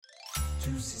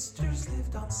Two sisters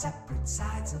lived on separate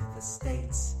sides of the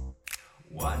states.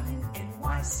 One in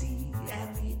NYC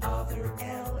and the other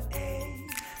LA.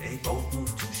 They both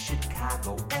moved to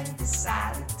Chicago and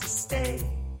decided to stay.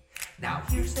 Now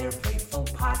here's their playful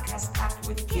podcast packed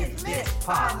with Kid Lit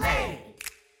Parlay.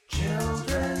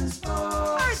 Children's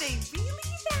books. Are they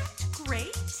really that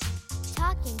great?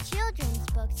 Talking Children's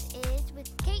Books is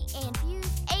with Kate and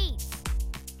Fuse 8.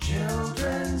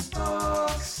 Children's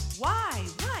books. Why,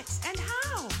 what, and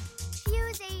how?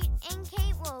 Fuse 8 and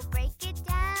Kate will break it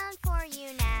down for you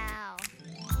now.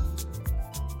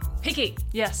 Hey Kate,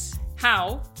 Yes.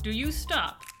 how do you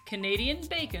stop Canadian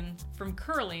bacon from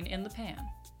curling in the pan?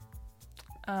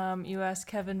 You asked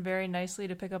Kevin very nicely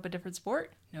to pick up a different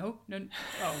sport. No.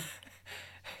 Oh,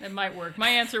 that might work. My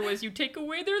answer was you take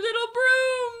away their little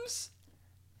brooms.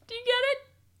 Do you get it?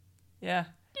 Yeah.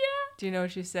 Yeah. Do you know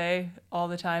what you say all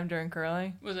the time during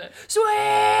curling? Was it?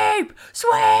 Sweep!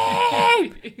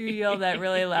 Sweep! You yell that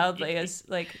really loudly as,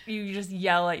 like, you just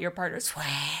yell at your partner,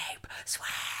 sweep!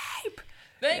 Sweep!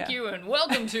 Thank you and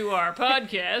welcome to our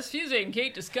podcast, Fuse and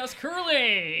Kate Discuss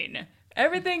Curling.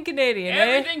 Everything Canadian,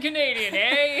 Everything Canadian,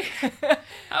 eh?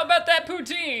 How about that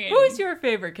poutine? Who is your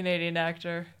favorite Canadian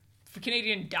actor?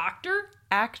 Canadian doctor?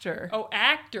 Actor. Oh,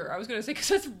 actor. I was going to say, because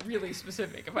that's really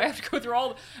specific. If I have to go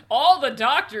through all the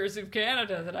doctors of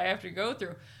Canada that I have to go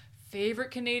through.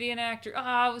 Favorite Canadian actor?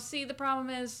 See, the problem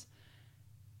is...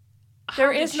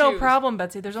 There is no problem,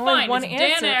 Betsy. There's only Fine, one it's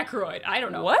answer. Dan Aykroyd. I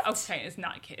don't know. What? Okay, it's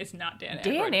not Dan Aykroyd.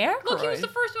 Dan Aykroyd? Look, he was the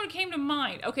first one who came to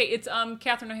mind. Okay, it's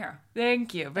Catherine O'Hara.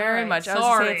 Thank you very All right, much. I was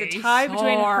going to say it's a tie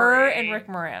between her and Rick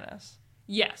Moranis.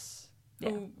 Yes.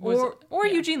 Yeah. Who was Or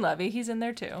yeah. Eugene Levy. He's in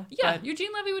there too. Yeah, But Eugene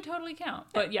Levy would totally count.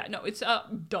 But yeah, no, it's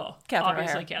Catherine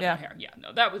obviously O'Hara. Catherine Yeah. O'Hara. Yeah,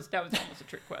 no, that was almost a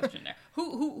trick question there.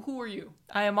 Who are you?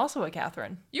 I am also a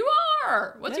Catherine. You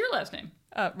are. What's your last name?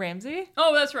 Ramsey?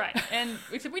 Oh, that's right. And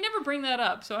except we never bring that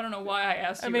up, so I don't know why I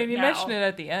asked you. I mean, you now. mentioned it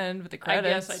at the end with the I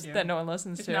credits guess I do. that no one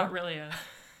listens It's to. not really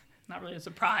a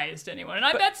surprise to anyone. And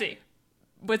I'm Betsy.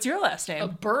 What's your last name? A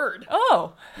bird.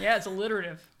 Oh, Yeah, it's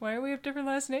alliterative. why do we have different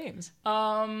last names?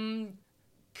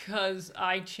 Because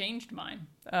I changed mine.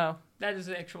 Oh, That is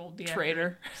the actual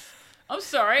traitor. I'm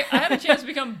sorry. I had a chance to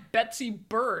become Betsy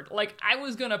Bird. Like, I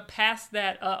was going to pass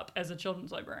that up as a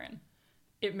children's librarian.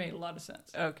 It made a lot of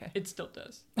sense. Okay. It still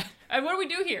does. And what do we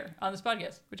do here on this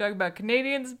podcast? We're talking about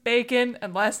Canadians, bacon,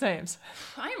 and last names.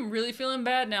 I am really feeling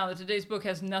bad now that today's book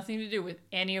has nothing to do with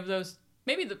any of those.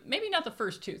 Maybe not the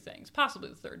first two things. Possibly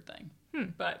the third thing.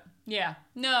 But yeah,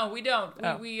 no, we don't.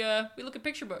 Oh. We look at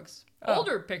picture books, Oh.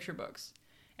 older picture books,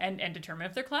 and determine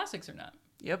if they're classics or not.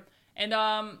 Yep.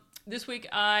 And this week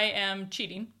I am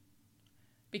cheating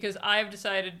because I've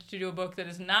decided to do a book that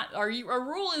is not... Our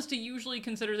rule is to usually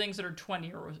consider things that are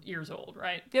 20 years old,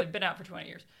 right? Yep. They've been out for 20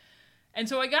 years. And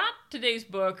so I got today's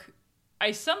book.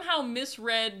 I somehow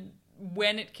misread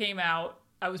when it came out.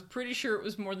 I was pretty sure it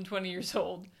was more than 20 years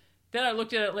old. Then I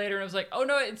looked at it later and I was like, oh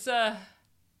no, it's... No,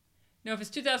 if it's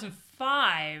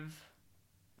 2005,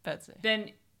 Betsy.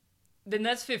 then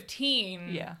that's 15.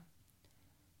 Yeah.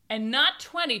 And not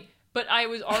 20, but I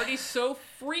was already so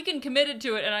freaking committed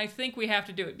to it, and I think we have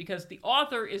to do it because the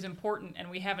author is important, and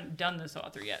we haven't done this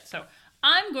author yet. So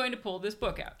I'm going to pull this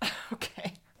book out.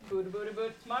 Okay. Booda booda booda.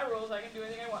 It's my rules. I can do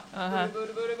anything I want. Uh-huh.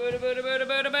 Booda booda booda booda booda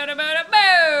booda booda booda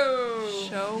boo.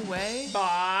 Show Way.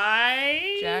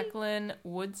 By Jacqueline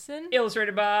Woodson.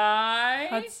 illustrated by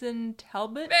Hudson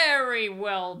Talbot. Very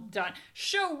well done.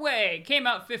 Show Way came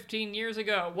out 15 years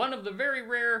ago. One of the very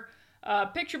rare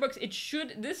picture books.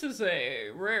 This is a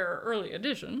rare early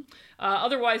edition.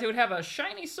 Otherwise, it would have a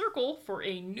shiny circle for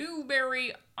a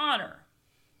Newbery honor.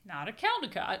 Not a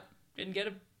Caldecott. Didn't get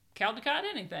a Caldecott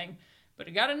anything. But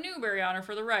it got a Newbery honor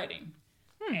for the writing.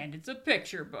 And it's a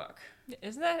picture book.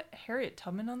 Isn't that Harriet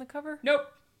Tubman on the cover? Nope.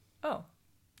 Oh.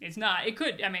 It's not. It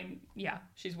could. I mean, yeah.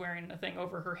 She's wearing a thing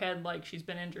over her head like she's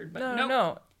been injured. But nope.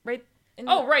 No. Right.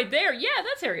 Oh, right there. Yeah,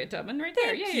 that's Harriet Tubman right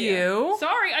there. Thank Yeah. you.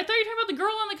 Sorry, I thought you were talking about the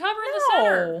girl on the cover in the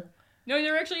center. No,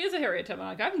 there actually is a Harriet Tubman.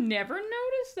 Like, I've never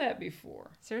noticed that before.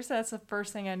 Seriously, that's the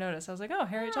first thing I noticed. I was like, oh,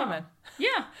 Harriet Tubman.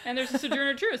 Yeah, and there's a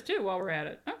Sojourner Truth, too, while we're at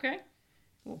it. Okay.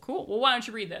 Well, cool. Well, why don't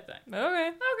you read that thing?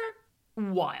 Okay.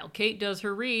 While Kate does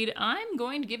her read, I'm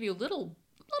going to give you a little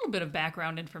bit of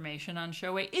background information on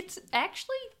Show Way. It's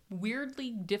actually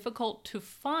weirdly difficult to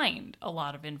find a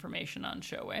lot of information on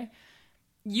Show Way.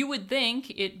 You would think,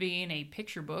 it being a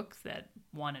picture book that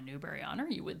won a Newbery honor,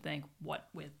 you would think, what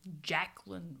with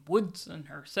Jacqueline Woodson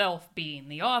herself being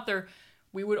the author,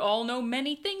 we would all know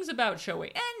many things about Show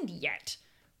Way, and yet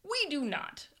we do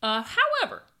not.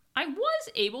 However, I was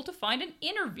able to find an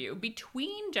interview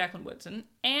between Jacqueline Woodson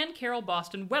and Carol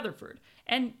Boston Weatherford,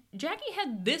 And Jackie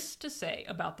had this to say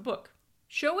about the book.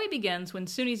 Showay begins when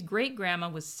Suni's great-grandma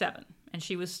was 7, and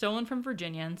she was stolen from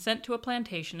Virginia and sent to a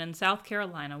plantation in South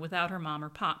Carolina without her mom or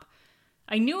pop.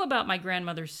 I knew about my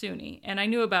grandmother Suni, and I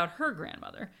knew about her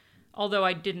grandmother, although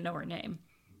I didn't know her name.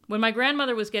 When my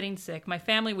grandmother was getting sick, my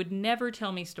family would never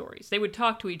tell me stories. They would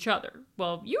talk to each other.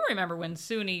 Well, you remember when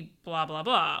Suni blah blah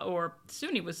blah, or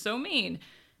Suni was so mean.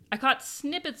 I caught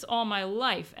snippets all my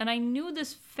life, and I knew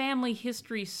this family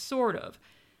history sort of.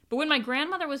 But when my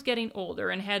grandmother was getting older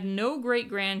and had no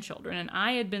great-grandchildren, and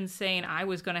I had been saying I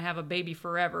was going to have a baby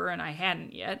forever, and I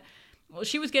hadn't yet, well,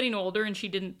 she was getting older, and she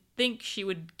didn't think she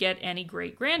would get any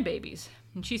great-grandbabies.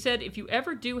 And she said, if you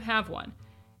ever do have one,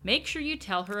 make sure you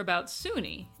tell her about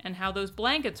Suni and how those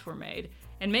blankets were made,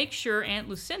 and make sure Aunt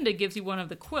Lucinda gives you one of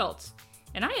the quilts.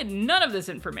 And I had none of this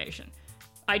information.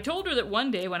 I told her that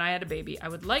one day when I had a baby, I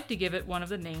would like to give it one of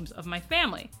the names of my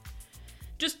family.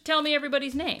 Just tell me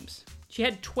everybody's names. She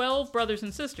had 12 brothers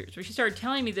and sisters, but she started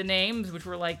telling me the names, which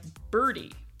were like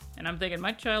Birdie. And I'm thinking,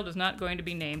 my child is not going to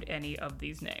be named any of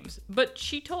these names. But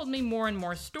she told me more and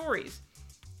more stories.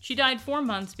 She died 4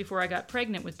 months before I got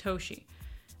pregnant with Toshi.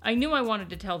 I knew I wanted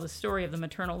to tell the story of the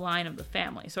maternal line of the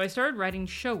family, so I started writing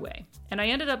Showay. And I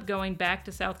ended up going back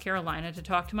to South Carolina to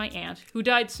talk to my aunt, who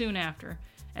died soon after,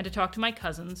 and to talk to my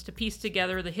cousins to piece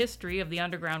together the history of the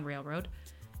Underground Railroad,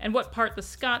 and what part the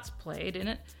Scots played in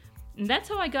it. And that's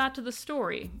how I got to the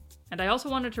story. And I also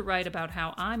wanted to write about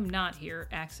how I'm not here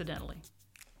accidentally.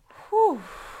 Whew.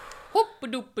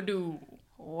 Whoop-a-doop-a-doo.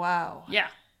 Wow. Yeah.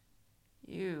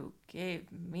 You gave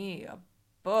me a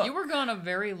book. You were gone a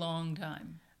very long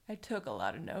time. I took a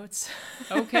lot of notes.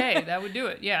 Okay, that would do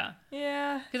it, yeah.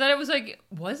 Yeah. Because I was like,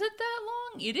 was it that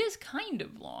long? It is kind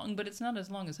of long, but it's not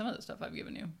as long as some of the stuff I've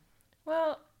given you.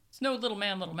 Well, It's no little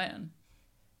man, little man.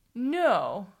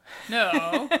 no.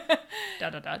 No.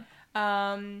 dot, dot, dot.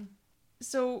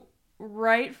 So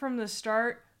right from the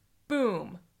start,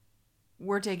 boom,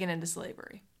 we're taken into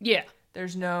slavery. Yeah.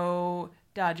 There's no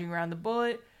dodging around the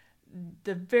bullet.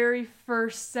 The very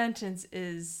first sentence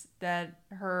is that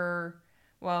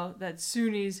that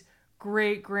Suni's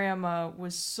great-grandma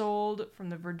was sold from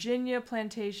the Virginia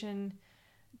plantation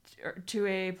to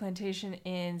a plantation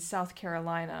in South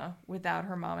Carolina without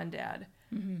her mom and dad.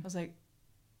 Mm-hmm. I was like,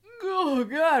 oh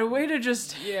God, way to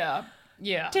just Yeah.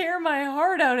 tear my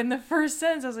heart out in the first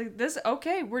sentence. I was like,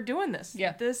 okay, we're doing this.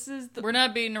 Yeah. This is the... We're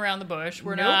not beating around the bush.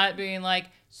 We're Nope. not being like,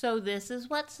 So this is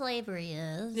what slavery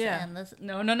is. Yeah. And this,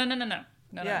 no.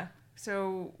 Yeah.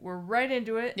 So we're right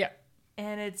into it. Yeah.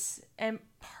 And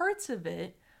parts of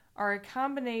it are a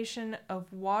combination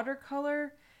of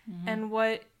watercolor and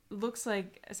what looks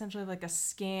like essentially like a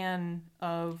scan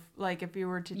of, like, if you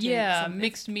were to take some,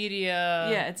 mixed media.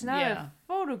 yeah, it's not a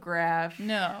photograph.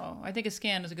 No, I think a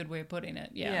scan is a good way of putting it.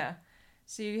 Yeah.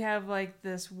 So you have like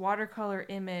this watercolor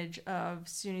image of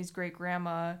Suni's great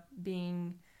grandma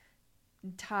being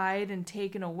tied and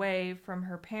taken away from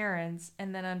her parents,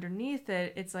 and then underneath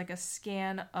it, it's like a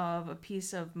scan of a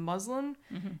piece of muslin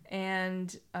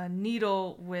and a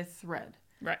needle with thread.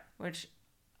 Right. Which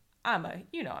I'm a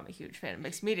huge fan of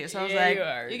mixed media, so I was Yeah, like, you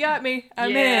are. you got me,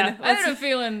 I'm Yeah. in. I had a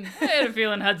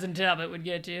feeling Hudson Talbot would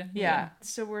get you. Yeah.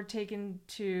 So we're taken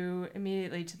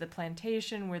immediately to the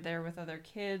plantation. We're there with other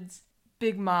kids.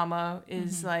 Big Mama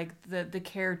is like the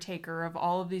caretaker of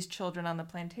all of these children on the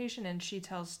plantation, and she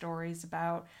tells stories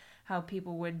about how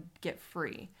people would get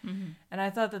free. And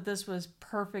I thought that this was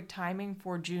perfect timing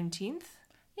for Juneteenth,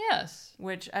 Yes.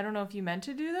 which I don't know if you meant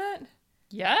to do that.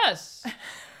 Yes.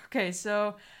 Okay,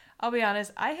 so I'll be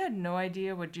honest, I had no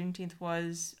idea what Juneteenth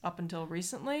was up until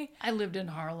recently. I lived in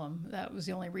Harlem. That was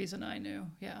the only reason I knew.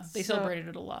 Yeah. They So- celebrated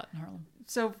it a lot in Harlem.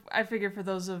 So I figured for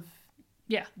those of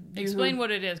Yeah. Explain what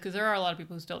it is, because there are a lot of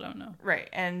people who still don't know. right,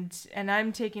 and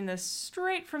I'm taking this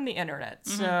straight from the internet.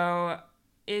 So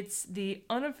it's the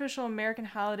unofficial American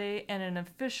holiday and an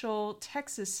official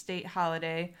Texas state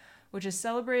holiday, which is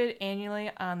celebrated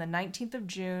annually on the 19th of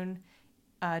June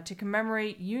to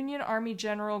commemorate Union Army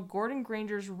General Gordon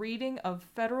Granger's reading of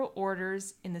federal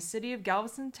orders in the city of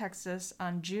Galveston, Texas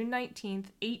on June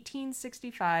 19th,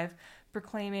 1865,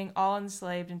 proclaiming all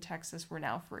enslaved in Texas were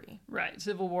now free. Right.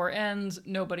 Civil War ends.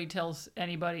 Nobody tells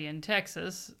anybody in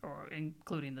Texas, or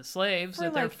including the slaves, For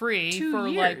that they're like free 2 for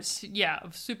years. a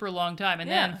super long time. And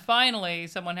Yeah. then finally,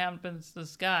 someone happens.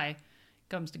 This guy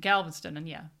comes to Galveston,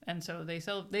 and so they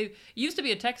it used to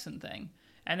be a Texan thing,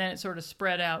 and then it sort of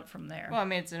spread out from there. Well, I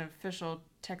mean, it's an official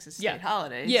Texas state Yeah.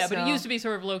 holiday. Yeah, but it so- used to be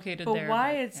sort of located But there.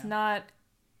 why but, it's yeah. not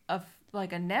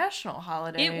like a national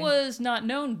holiday? It was not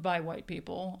known by white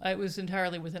people. It was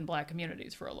entirely within black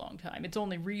communities for a long time. It's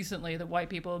only recently that white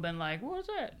people have been like, what was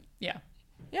that? Yeah.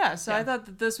 Yeah, so I thought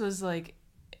that this was like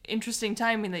interesting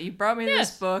timing that you brought me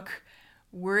this book.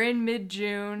 We're in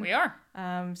mid-June. We are.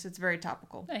 So it's very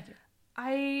topical. Thank you.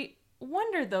 I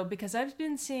wonder though, because I've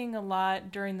been seeing a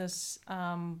lot during this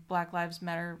Black Lives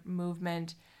Matter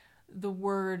movement, the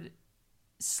word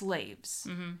slaves,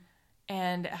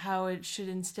 and how it should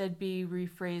instead be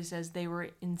rephrased as they were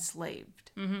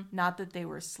enslaved, not that they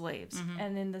were slaves.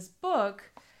 And in this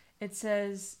book, it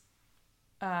says,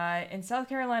 in South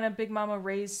Carolina, Big Mama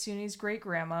raised Suni's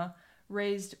great-grandma,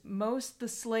 raised most the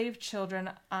slave children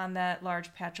on that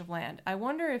large patch of land. I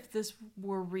wonder if this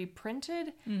were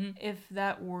reprinted, if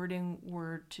that wording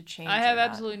were to change. I have or not.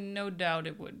 absolutely no doubt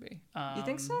it would be. You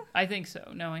think so? I think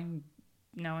so.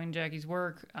 Knowing Jackie's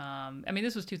work. I mean,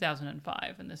 this was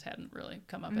 2005, and this hadn't really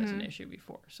come up as an issue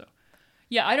before. So,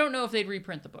 yeah, I don't know if they'd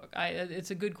reprint the book.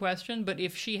 It's a good question, but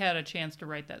if she had a chance to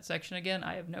write that section again,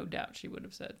 I have no doubt she would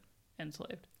have said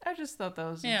enslaved. I just thought that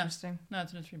was interesting. No,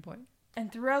 that's an interesting point. And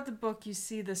throughout the book, you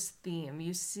see this theme.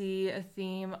 You see a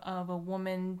theme of a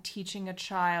woman teaching a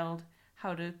child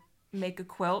how to make a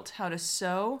quilt, how to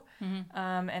sew,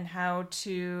 and how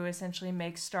to essentially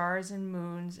make stars and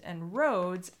moons and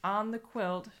roads on the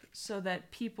quilt so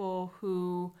that people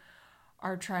who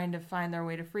are trying to find their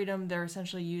way to freedom, they're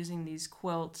essentially using these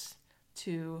quilts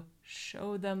to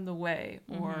show them the way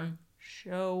or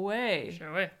show way.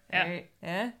 Show way. Yeah.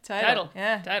 Yeah. Title.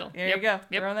 Yeah. Title. There Yep. you go.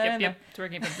 Yep. Throwing that in there. It's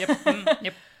working. Yep.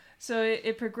 Yep. So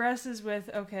it progresses with,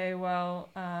 okay, well,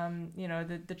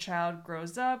 the child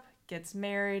grows up, gets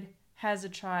married, has a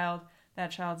child.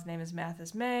 That child's name is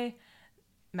Mathis May.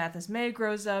 Mathis May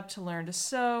grows up to learn to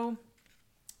sew.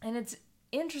 And it's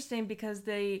interesting because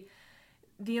the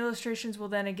illustrations will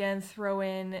then again throw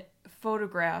in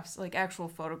photographs, like actual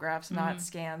photographs, not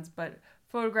scans, but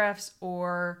photographs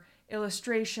or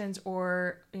illustrations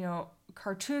or,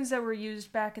 cartoons that were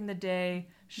used back in the day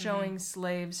showing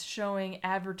slaves, showing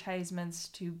advertisements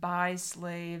to buy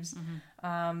slaves,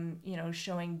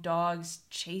 showing dogs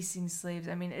chasing slaves.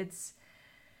 I mean,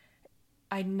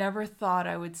 I never thought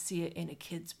I would see it in a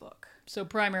kid's book. So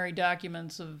primary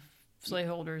documents of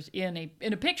slaveholders in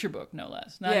a picture book, no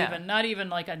less. Not even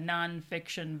like a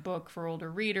nonfiction book for older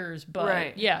readers,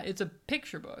 but it's a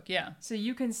picture book. Yeah. So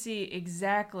you can see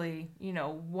exactly,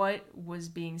 what was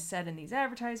being said in these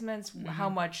advertisements, how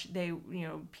much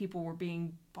people were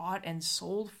being bought and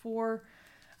sold for.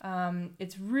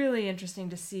 It's really interesting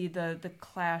to see the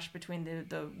clash between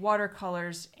the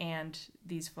watercolors and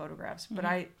these photographs.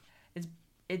 But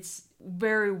it's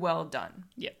very well done.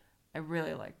 Yeah. I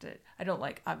really liked it. I don't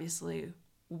like, obviously,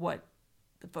 what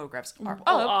the photographs are.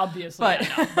 Obviously.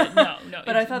 But, no.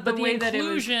 But I thought the way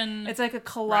inclusion, that it's like a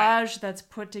collage that's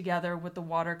put together with the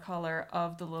watercolor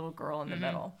of the little girl in the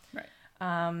middle. Right.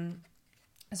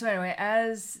 So anyway,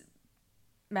 as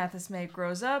Mathis May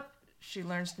grows up, she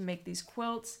learns to make these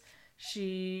quilts.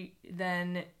 She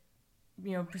then,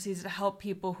 proceeds to help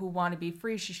people who want to be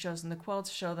free. She shows them the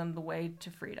quilts, show them the way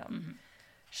to freedom.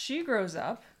 She grows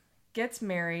up, gets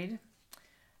married,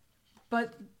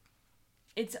 but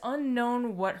it's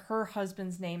unknown what her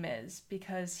husband's name is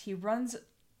because he runs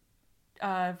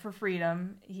for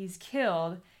freedom. He's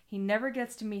killed. He never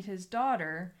gets to meet his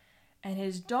daughter, and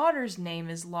his daughter's name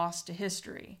is lost to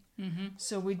history.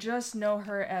 So we just know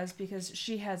her as, because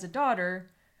she has a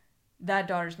daughter, that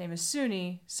daughter's name is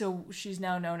Suni, so she's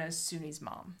now known as Suni's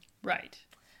mom. Right.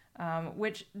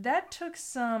 Which that took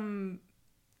some...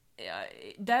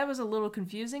 that was a little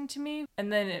confusing to me,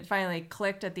 and then it finally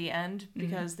clicked at the end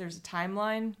because there's a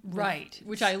timeline, right?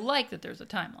 Which I like that there's a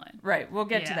timeline. Right, we'll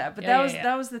get to that, but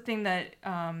that was the thing that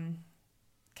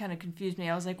kind of confused me.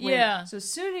 I was like, wait, so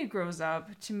Suni grows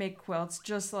up to make quilts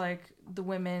just like the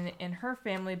women in her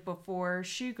family before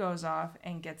she goes off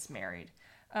and gets married.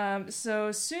 So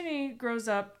Suni grows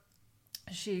up.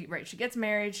 She gets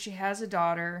married. She has a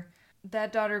daughter.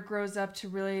 That daughter grows up to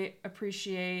really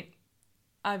appreciate,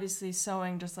 obviously,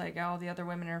 sewing just like all the other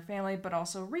women in her family, but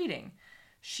also reading.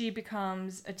 She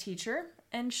becomes a teacher,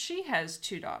 and she has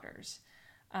two daughters,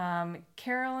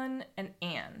 Carolyn and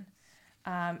Anne.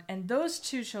 And those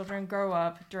two children grow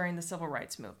up during the Civil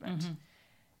Rights Movement.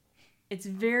 It's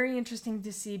very interesting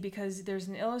to see because there's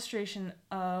an illustration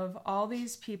of all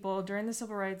these people during the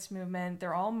Civil Rights Movement.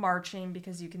 They're all marching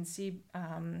because you can see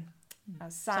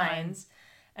signs,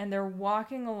 and they're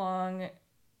walking along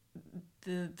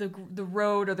the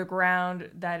road or the ground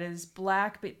that is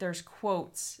black, but there's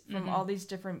quotes from all these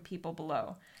different people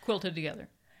below. Quilted together.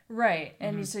 Right.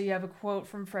 And so you have a quote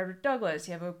from Frederick Douglass,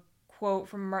 you have a quote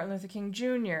from Martin Luther King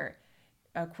Jr.,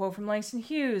 a quote from Langston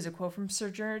Hughes, a quote from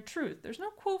Sojourner Truth. There's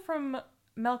no quote from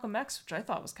Malcolm X, which I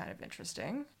thought was kind of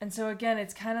interesting. And so again,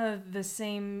 it's kind of the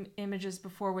same image as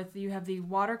before with you have the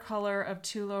watercolor of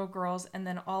two little girls, and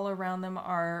then all around them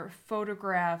are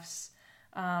photographs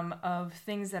of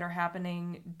things that are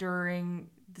happening during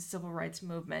the civil rights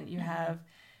movement. You have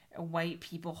white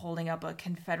people holding up a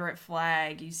Confederate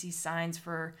flag. You see signs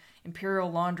for Imperial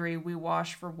Laundry, we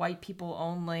wash for white people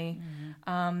only.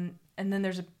 And then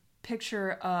there's a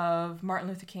picture of Martin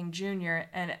Luther King Jr.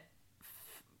 And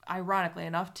ironically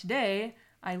enough, today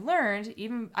I learned,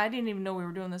 I didn't even know we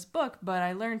were doing this book, but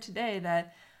I learned today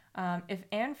that if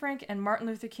Anne Frank and Martin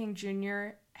Luther King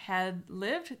Jr. had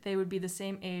lived, they would be the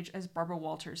same age as Barbara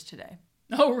Walters today.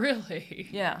 Oh, really?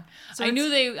 Yeah. So I knew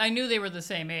they were the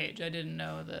same age. I didn't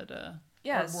know that.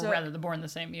 Yeah. or rather, they're born the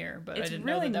same year, but I didn't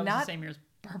know that was the same year as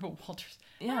Barbara Walters.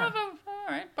 Yeah. All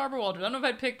right, Barbara Walters. I don't know if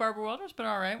I'd pick Barbara Walters, but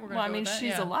all right, we're going to go with that.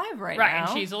 She's alive right right,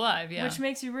 now. and she's alive, yeah. Which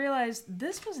makes you realize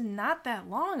this was not that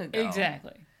long ago.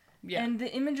 Exactly. Yeah. And the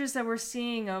images that we're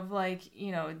seeing of, like,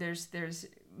 there's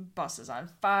buses on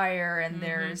fire, and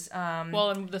there's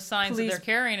and the signs that they're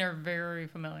carrying are very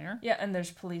familiar. Yeah, and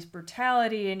there's police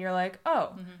brutality, and you're like,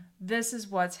 oh, this is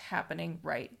what's happening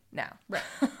right now. Right.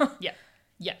 Yeah.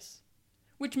 Yes.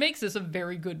 Which makes this a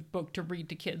very good book to read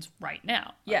to kids right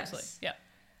now. Obviously. Yes. Yeah.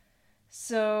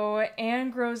 So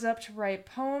Anne grows up to write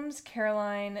poems.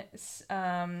 Caroline,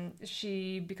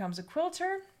 she becomes a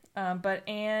quilter, but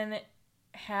Anne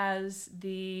has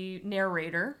the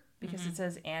narrator, because it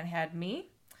says Anne had me.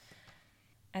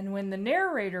 And when the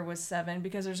narrator was 7,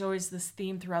 because there's always this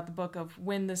theme throughout the book of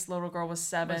when this little girl was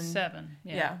 7.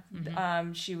 Yeah.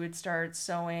 She would start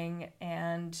sewing,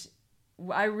 and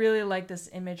I really like this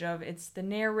image of, it's the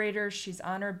narrator, she's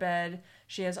on her bed,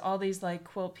 she has all these like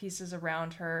quilt pieces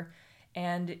around her,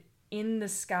 and in the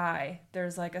sky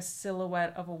there's like a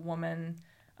silhouette of a woman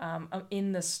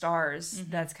in the stars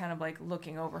that's kind of like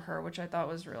looking over her, which I thought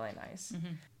was really nice.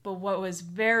 But what was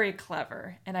very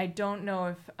clever, and I don't know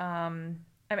if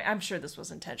I'm sure this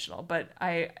was intentional, but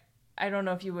I don't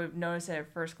know if you would have noticed it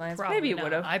at first glance. Probably maybe you not.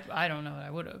 would have. I don't know. I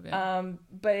would have. Yeah.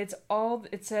 But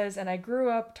it says, and I grew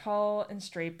up tall and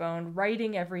straight-boned,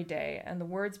 writing every day, and the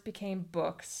words became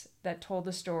books that told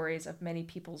the stories of many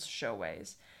people's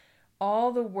showways.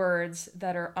 All the words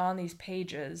that are on these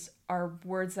pages are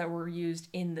words that were used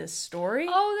in this story.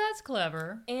 Oh, that's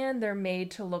clever. And they're made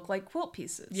to look like quilt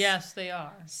pieces. Yes, they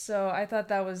are. So I thought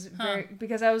that was very...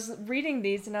 Because I was reading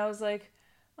these and I was like,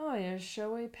 oh, yeah,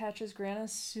 Showway, Patches, Grana,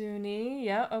 Suni.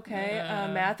 Yeah, okay.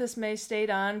 Mathis May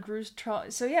stayed on.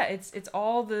 So yeah, it's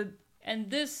all the... And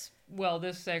this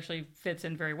actually fits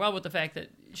in very well with the fact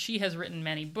that she has written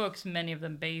many books, many of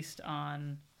them based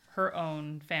on her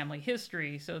own family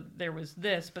history. So there was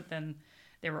this, but then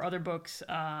there were other books.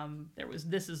 There was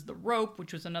This Is the Rope,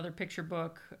 which was another picture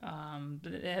book.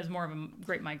 It has more of a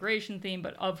Great Migration theme,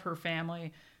 but of her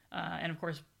family. And of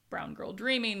course, Brown Girl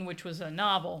Dreaming, which was a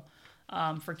novel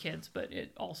for kids, but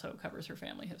it also covers her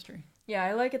family history. Yeah,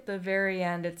 I like at the very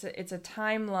end, it's a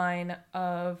timeline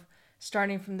of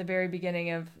starting from the very beginning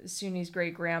of Suni's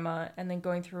great-grandma and then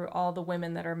going through all the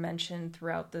women that are mentioned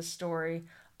throughout this story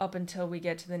up until we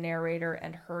get to the narrator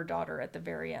and her daughter at the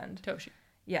very end. Toshi.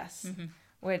 Yes.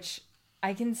 Which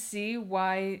I can see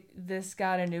why this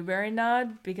got a Newbery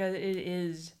nod, because it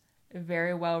is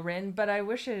very well written, but I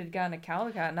wish it had gotten a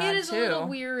Caldecott nod too. It is a little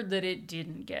weird that it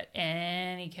didn't get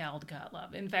any Caldecott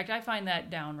love. In fact, I find that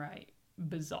downright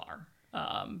bizarre,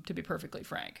 to be perfectly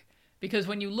frank. Because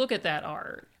when you look at that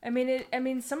art, I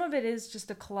mean, some of it is just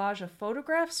a collage of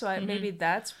photographs, so maybe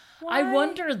that's why. I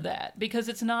wonder that, because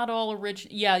it's not all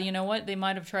original. Yeah, you know what? They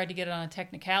might have tried to get it on a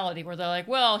technicality where they're like,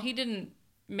 well, he didn't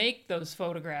make those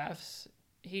photographs.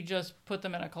 He just put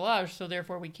them in a collage, so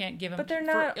therefore we can't give him but they're for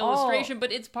not illustration.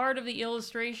 But it's part of the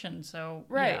illustration, so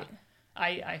right.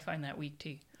 Yeah, I find that weak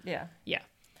tea. Yeah. Yeah.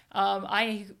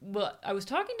 I was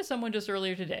talking to someone just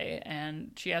earlier today,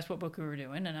 and she asked what book we were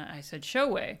doing, and I said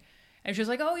Showway. And she was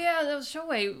like, oh, yeah, that was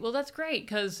Showway. Well, that's great,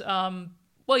 because,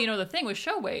 the thing with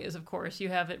Showway is, of course, you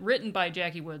have it written by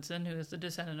Jackie Woodson, who is the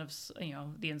descendant of,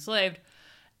 the enslaved,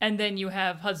 and then you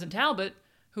have Hudson Talbot,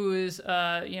 who is,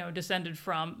 descended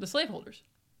from the slaveholders.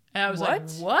 And I was like,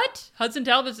 what? Hudson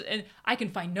Talbot's... And I can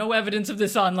find no evidence of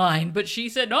this online, but she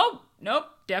said, nope,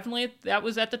 definitely, that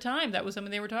was at the time. That was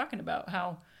something they were talking about,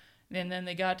 how... And then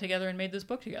they got together and made this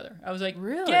book together. I was like,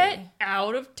 really? Get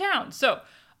out of town. So...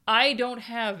 I don't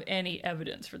have any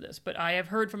evidence for this, but I have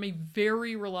heard from a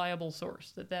very reliable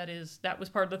source that was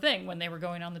part of the thing when they were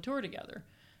going on the tour together.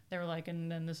 They were like, and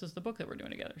then this is the book that we're doing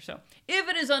together. So if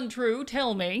it is untrue,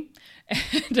 tell me,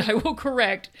 and I will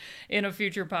correct in a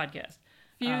future podcast.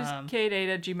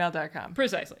 FuseKate8@gmail.com.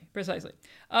 Precisely.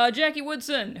 Jackie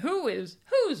Woodson. Who's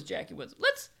Jackie Woodson?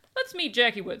 Let's meet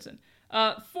Jackie Woodson.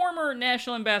 Former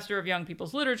National Ambassador of Young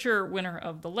People's Literature, winner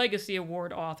of the Legacy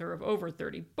Award, author of over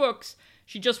 30 books.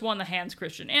 She just won the Hans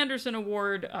Christian Andersen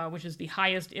Award, which is the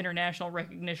highest international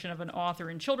recognition of an author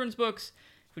in children's books,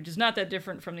 which is not that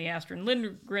different from the Astrid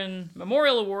Lindgren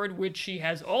Memorial Award, which she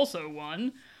has also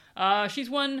won. She's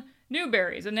won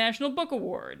Newbery's, a National Book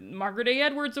Award, Margaret A.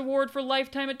 Edwards Award for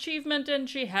Lifetime Achievement, and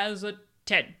she has a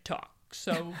TED Talk.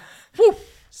 So, whew.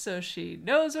 So she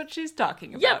knows what she's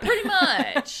talking about. Yeah, pretty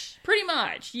much. Pretty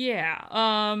much, yeah.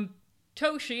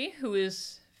 Toshi, who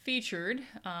is featured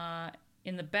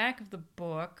in the back of the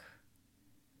book,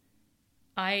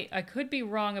 I could be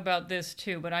wrong about this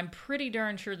too, but I'm pretty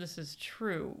darn sure this is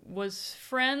true, was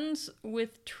friends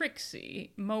with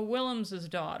Trixie, Mo Willems'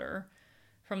 daughter,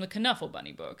 from the Knuffle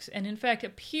Bunny books, and in fact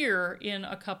appear in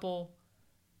a couple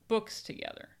books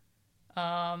together.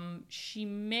 She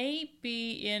may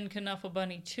be in Knuffle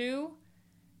Bunny 2,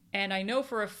 and I know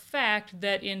for a fact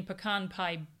that in Pecan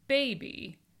Pie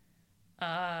Baby,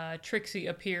 Trixie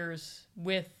appears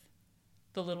with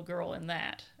the little girl in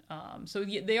that. So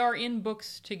they are in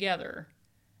books together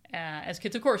as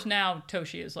kids. Of course, now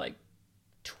Toshi is like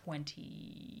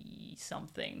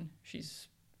 20-something. She's,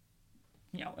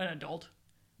 an adult,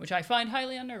 which I find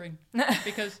highly unnerving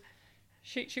because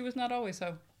she was not always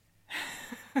so.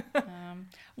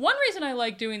 One reason I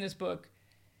like doing this book,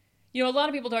 a lot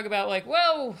of people talk about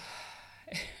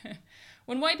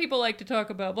when white people like to talk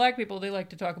about black people, they like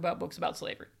to talk about books about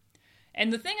slavery.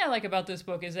 And the thing I like about this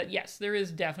book is that, yes, there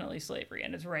is definitely slavery,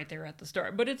 and it's right there at the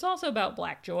start, but it's also about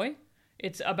black joy.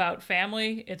 It's about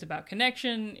family. It's about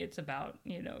connection. It's about,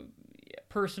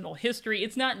 personal history.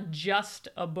 It's not just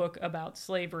a book about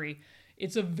slavery.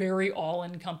 It's a very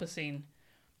all-encompassing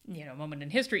moment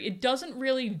in history. It doesn't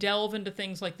really delve into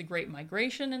things like the Great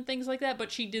Migration and things like that,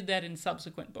 but she did that in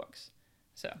subsequent books.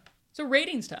 So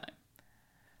ratings time.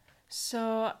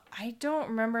 So I don't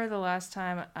remember the last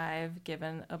time I've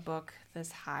given a book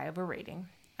this high of a rating.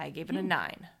 I gave it a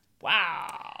 9.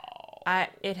 Wow.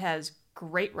 It has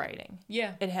great writing.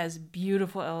 Yeah. It has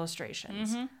beautiful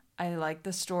illustrations. Mm-hmm. I like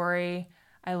the story.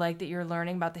 I like that you're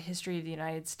learning about the history of the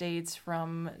United States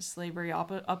from slavery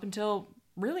up until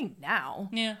really now.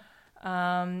 Yeah.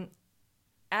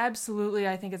 Absolutely,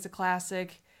 I think it's a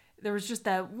classic. There was just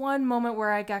that one moment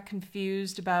where I got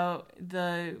confused about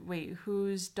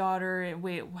whose daughter,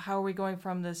 how are we going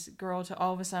from this girl to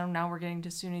all of a sudden now we're getting to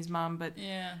Suni's mom, but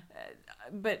Yeah.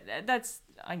 But that's,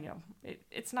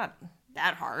 it's not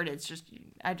that hard. It's just,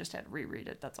 I just had to reread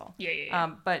it, that's all.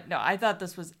 Yeah. But no, I thought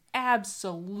this was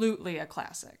absolutely a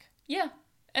classic. Yeah.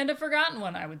 And a forgotten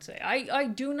one, I would say. I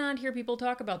do not hear people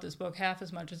talk about this book half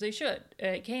as much as they should.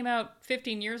 It came out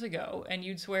 15 years ago, and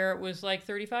you'd swear it was like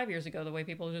 35 years ago, the way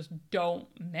people just don't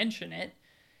mention it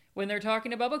when they're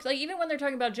talking about books. Like, even when they're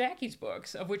talking about Jackie's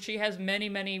books, of which she has many,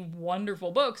 many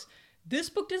wonderful books, this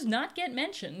book does not get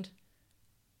mentioned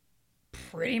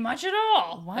pretty much at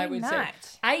all. Why I would not?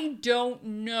 say. I don't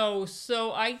know.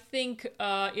 So I think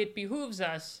it behooves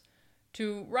us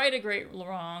to right a great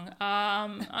wrong.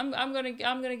 I'm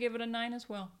gonna give it a 9 as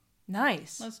well.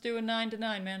 Nice. Let's do a 9 to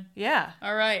 9, man. Yeah.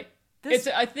 All right.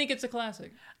 I think it's a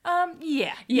classic.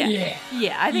 Yeah.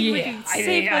 I think we can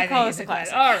safely call this a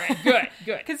classic. All right.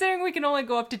 Good. Considering we can only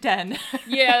go up to 10.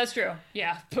 Yeah, that's true.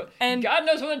 Yeah. And God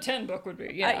knows what a 10 book would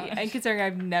be. Yeah. And considering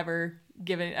I've never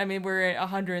given, we're at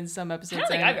 100 and some episodes. I don't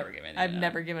think I've ever given it. I've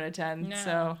never given a 10. No.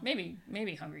 So maybe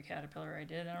Hungry Caterpillar I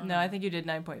did. I don't know. no, I think you did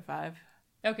 9.5.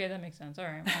 Okay, that makes sense. All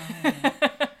right.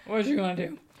 Well, what you gonna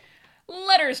do?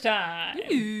 Letters time.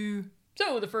 Ooh.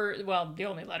 So the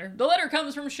only letter. The letter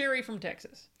comes from Sherry from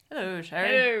Texas. Hello, Sherry.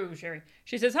 Hello, Sherry.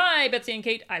 She says, "Hi, Betsy and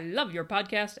Kate. I love your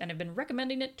podcast and have been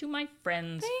recommending it to my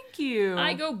friends. Thank you.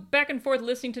 I go back and forth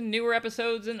listening to newer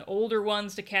episodes and older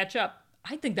ones to catch up.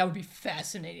 I think that would be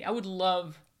fascinating. Would I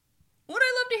love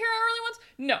to hear early ones?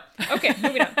 No. Okay,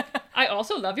 moving on. I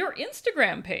also love your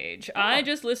Instagram page. Oh. I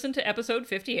just listened to episode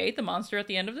 58, The Monster at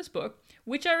the End of This Book,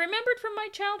 which I remembered from my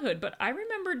childhood, but I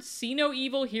remembered See No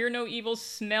Evil, Hear No Evil,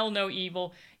 Smell No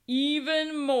Evil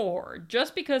even more,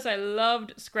 just because I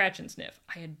loved Scratch and Sniff.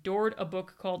 I adored a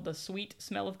book called The Sweet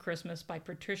Smell of Christmas by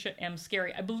Patricia M.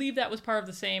 Scarry. I believe that was part of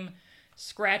the same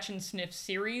Scratch and Sniff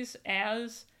series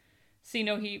as See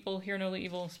No Evil, Hear No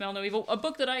Evil, Smell No Evil, a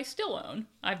book that I still own.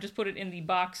 I've just put it in the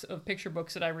box of picture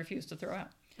books that I refuse to throw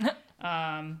out.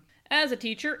 As a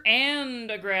teacher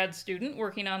and a grad student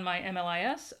working on my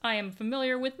MLIS, I am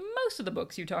familiar with most of the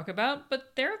books you talk about,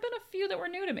 but there have been a few that were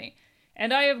new to me.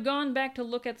 And I have gone back to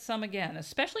look at some again,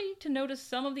 especially to notice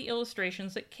some of the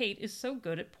illustrations that Kate is so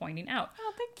good at pointing out.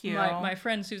 Oh, thank you. My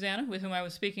friend Susanna, with whom I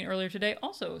was speaking earlier today,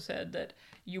 also said that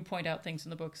you point out things in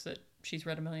the books that she's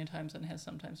read a million times and has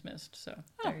sometimes missed. So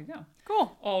there you go.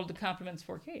 Cool. All the compliments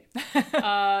for Kate.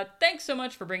 Thanks so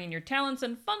much for bringing your talents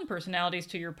and fun personalities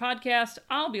to your podcast.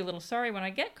 I'll be a little sorry when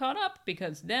I get caught up,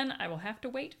 because then I will have to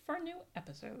wait for new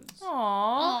episodes. Aww.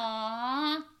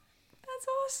 Aww. That's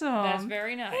awesome. That's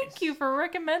very nice. Thank you for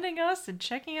recommending us and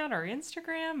checking out our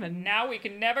Instagram. And Now we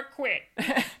can never quit.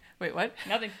 wait, what?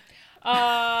 Nothing.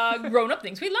 Grown-up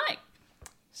things we like.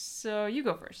 So you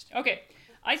go first. Okay,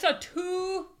 I saw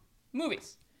two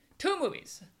movies,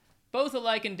 both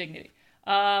alike in dignity,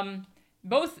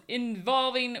 both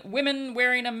involving women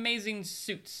wearing amazing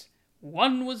suits.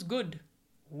 One was good,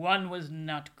 one was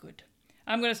not good.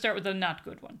 I'm going to start with the not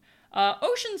good one.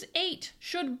 Ocean's 8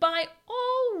 should by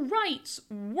all rights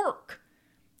work,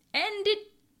 and it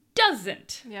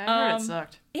doesn't. Yeah, I heard it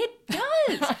sucked. It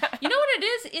does. You know what it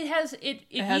is? It has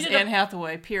needed Anne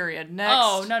Hathaway, period. Next.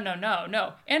 Oh,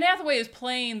 no. Anne Hathaway is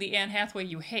playing the Anne Hathaway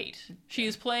you hate. She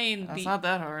is playing That's the... not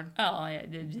that hard. Oh, yeah.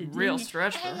 Real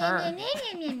stretch for her.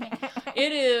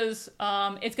 It is,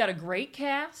 it's got a great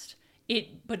cast,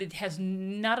 but it has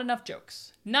not enough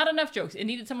jokes. Not enough jokes. It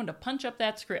needed someone to punch up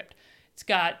that script. It's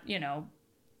got,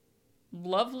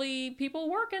 lovely people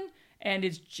working, and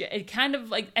it kind of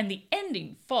like, and the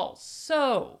ending falls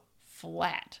so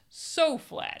flat. So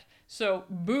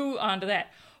boo onto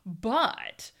that.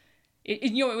 But,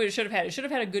 you know what it should have had? It should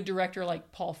have had a good director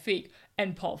like Paul Feig.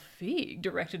 And Paul Feig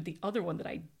directed the other one that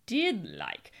I did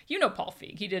like. You know Paul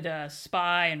Feig. He did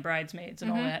Spy and Bridesmaids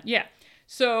and all that. Yeah.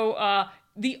 So,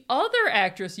 the other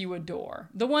actress you adore,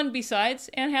 the one besides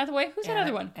Anne Hathaway, who's that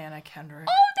other one? Anna Kendrick.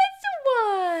 Oh, that's the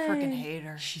one! Freaking hate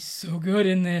her. She's so good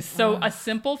in this. So, A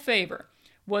Simple Favor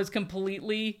was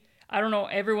completely, I don't know,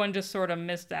 everyone just sort of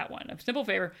missed that one. A Simple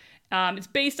Favor. It's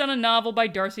based on a novel by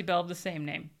Darcy Bell of the same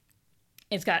name.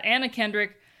 It's got Anna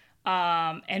Kendrick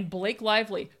and Blake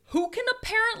Lively, who can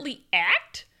apparently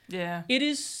act. Yeah. It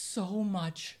is so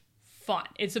much fun.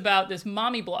 It's about this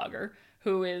mommy blogger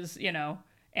who is,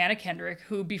 Anna Kendrick,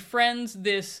 who befriends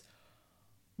this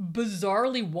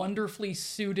bizarrely, wonderfully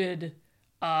suited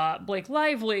Blake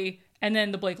Lively, and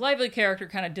then the Blake Lively character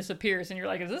kind of disappears, and you're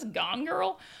like, is this Gone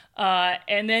Girl?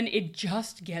 And then it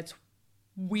just gets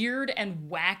weird and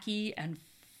wacky and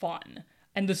fun.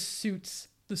 And the suits,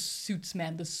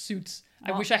 man, the suits.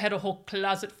 I wish I had a whole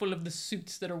closet full of the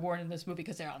suits that are worn in this movie,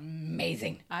 because they're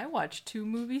amazing. I watched 2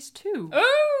 movies too.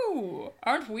 Oh,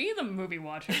 aren't we the movie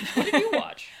watchers? What did you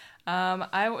watch?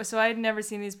 So I'd never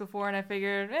seen these before, and I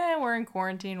figured, we're in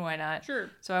quarantine, why not? Sure.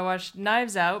 So I watched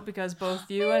Knives Out because both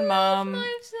you and Mom. Knives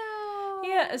Out.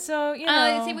 Yeah, so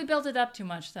see, we built it up too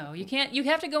much, though. You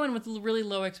have to go in with really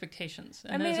low expectations.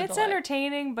 I mean, it's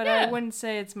entertaining, but I wouldn't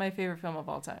say it's my favorite film of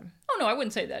all time. Oh no, I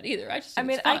wouldn't say that either. I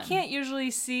mean, it's I fun. can't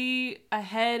usually see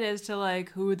ahead as to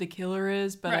like who the killer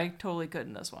is, but I totally could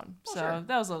in this one. So sure.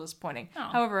 that was a little disappointing. Oh.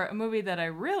 However, a movie that I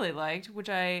really liked, which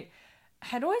I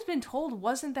had always been told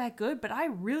wasn't that good, but I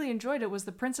really enjoyed it, was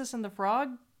The Princess and the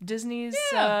Frog, Disney's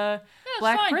Black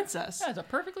fine. Princess. Yeah, it's a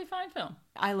perfectly fine film.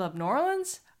 I love New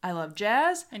Orleans. I love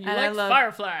jazz. And you I like love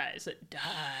fireflies that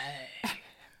die.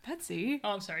 Betsy.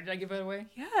 Oh, I'm sorry. Did I give it away?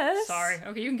 Yes. Sorry.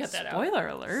 Okay, you can cut that out. Spoiler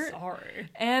alert. Sorry.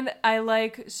 And I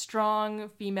like strong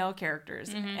female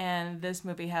characters, and this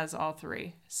movie has all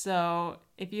 3. So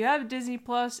if you have Disney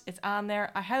Plus, it's on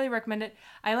there. I highly recommend it.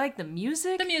 I like the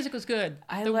music. The music was good.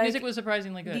 I The like- music was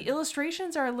surprisingly good. The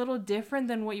illustrations are a little different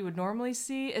than what you would normally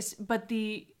see, but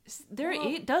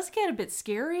it does get a bit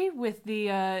scary with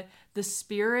the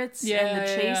spirits and the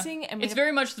chasing. I mean, it's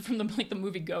very much from the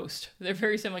movie Ghost. They're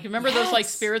very similar. Remember those like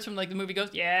spirits from like the movie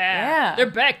Ghost? Yeah. They're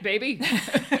back, baby.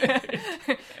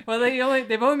 well, they've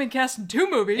only been cast in 2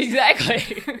 movies.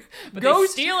 Exactly. But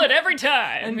Ghost they steal it every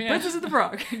time. and Princess and the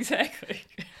Frog. Exactly.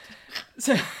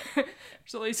 So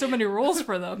there's only so many roles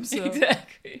for them. So.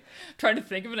 Exactly. Trying to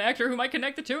think of an actor who might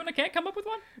connect the two, and I can't come up with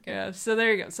one. Yeah, so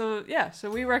there you go. So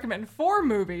we recommend 4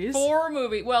 movies. 4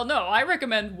 movies. Well, no, I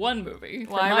recommend 1 movie.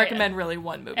 Well, I recommend really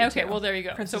 1 movie. Okay, too. well, there you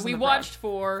go. Princess so we and the Frog. watched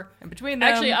 4. And between them,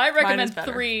 Actually, I mine recommend is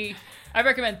better. 3. I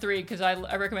recommend 3 because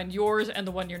I recommend yours and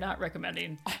the one you're not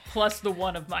recommending, plus the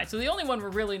one of mine. So the only one we're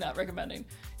really not recommending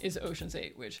is Ocean's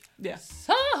 8, which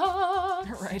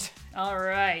sucks. Right. All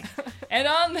right. And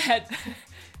on that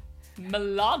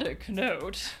melodic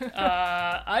note,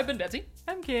 I've been Betsy.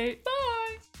 I'm Kate.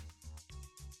 Bye.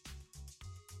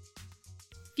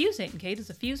 Fuse 8 and Kate is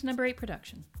a Fuse number 8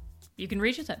 production. You can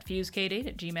reach us at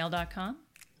fusekate8@gmail.com.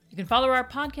 You can follow our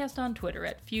podcast on Twitter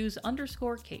at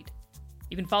Fuse_Kate.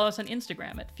 You can follow us on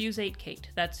Instagram at Fuse8Kate.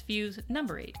 That's Fuse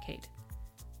number 8Kate.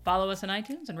 Follow us on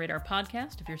iTunes and rate our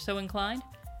podcast if you're so inclined.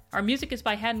 Our music is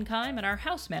by Haddon Kime, and our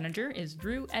house manager is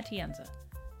Drew Atienza.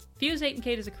 Fuse 8 and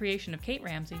Kate is a creation of Kate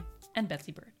Ramsey and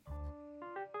Betsy Bird.